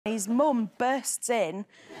His mum bursts in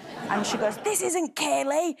and she goes, "This isn't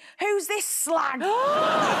Kaylee. Who's this slag?"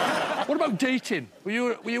 What about dating? Were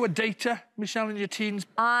you a dater, Michelle, in your teens?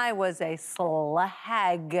 I was a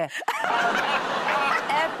slag.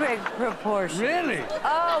 Epic proportion. Really?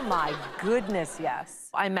 Oh, my goodness, yes.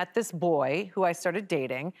 I met this boy who I started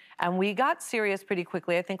dating, and we got serious pretty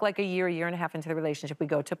quickly. I think like a year and a half into the relationship, we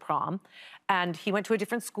go to prom. And he went to a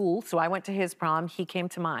different school, so I went to his prom, he came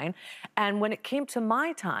to mine. And when it came to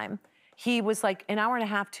my time, he was like an hour and a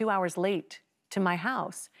half, 2 hours late to my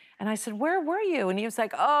house. And I said, "Where were you?" And he was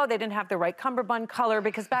like, "Oh, they didn't have the right cummerbund color,"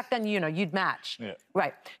 because back then, you know, you'd match. Yeah.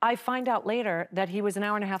 Right. I find out later that he was an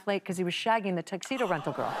hour and a half late because he was shagging the tuxedo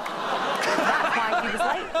rental girl. That's why he was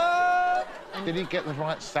late. Did he get the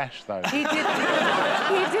right sash, though? He did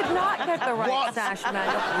not get the right sash,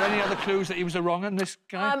 Emmanuel. Are there any other clues that he was a wrong one, this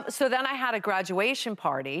guy? So then I had a graduation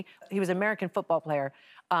party. He was an American football player.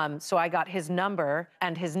 So I got his number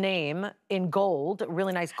and his name in gold, a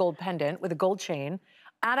really nice gold pendant with a gold chain.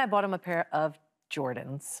 And I bought him a pair of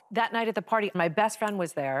Jordans. That night at the party, my best friend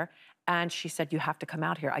was there, and she said, "You have to come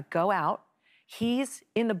out here." I go out. He's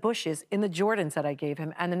in the bushes, in the Jordans that I gave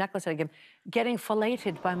him, and the necklace that I gave him, getting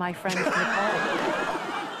filleted by my friend Nicole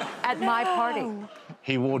at my party.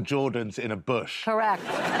 He wore Jordans in a bush. Correct.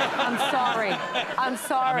 I'm sorry. I'm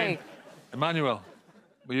sorry. I mean, Emmanuel,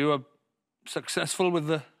 were you successful with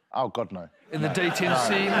the... Oh, God, no. In the dating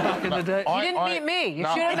scene back in the day? You didn't meet me. You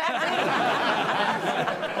should have met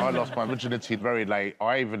me. I lost my virginity very late.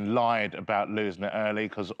 I even lied about losing it early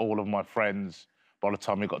because all of my friends, by the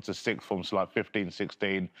time we got to sixth form, so like 15,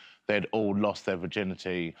 16, they'd all lost their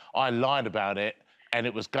virginity. I lied about it, and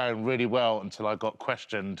it was going really well until I got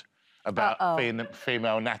questioned about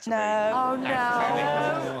female anatomy. No. Oh,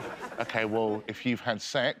 no. OK, well, if you've had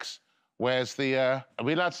sex, where's the... Are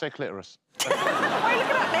we allowed to say clitoris? Why are you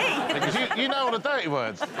looking at me? Because you know all the dirty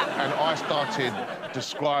words. And I started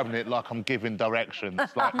describing it like I'm giving directions.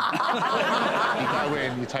 Like, you go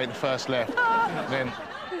in, you take the first left, then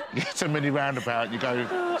you get to a mini roundabout, you go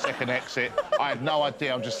second exit. I had no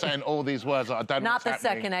idea. I'm just saying all these words that I don't know what's happening.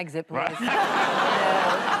 Not the second exit, please. Right.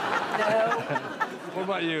 No. What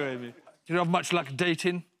about you, Amy? Do you have much luck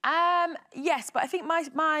dating? Yes, but I think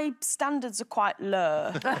my standards are quite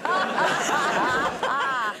low.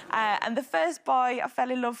 And the first boy I fell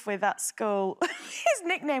in love with at school, his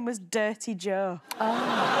nickname was Dirty Joe.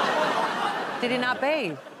 Oh. Did he not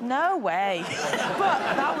bathe? No way. But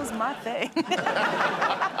that was my thing.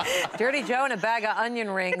 Dirty Joe and a bag of onion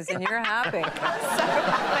rings, and you're happy. So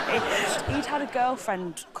happy. He'd had a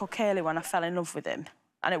girlfriend called Kaylee when I fell in love with him.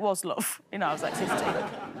 And it was love. You know, I was like 15.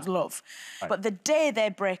 It was love. Right. But the day they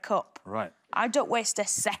break up, right, I don't waste a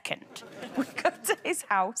second. We go to his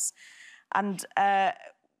house and I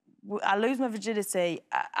lose my virginity.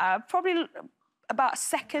 Probably about a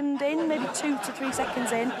second in, maybe 2 to 3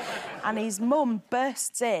 seconds in, and his mum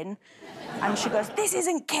bursts in and she goes, "This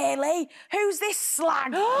isn't Kaylee. Who's this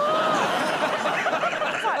slag?" Like,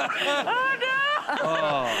 oh, no!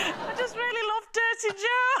 Oh. I just really love Dirty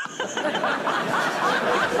Joe.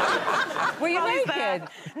 Were you naked?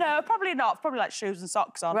 No, probably not. Probably like shoes and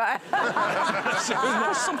socks on. Right.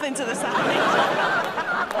 Push something to the side.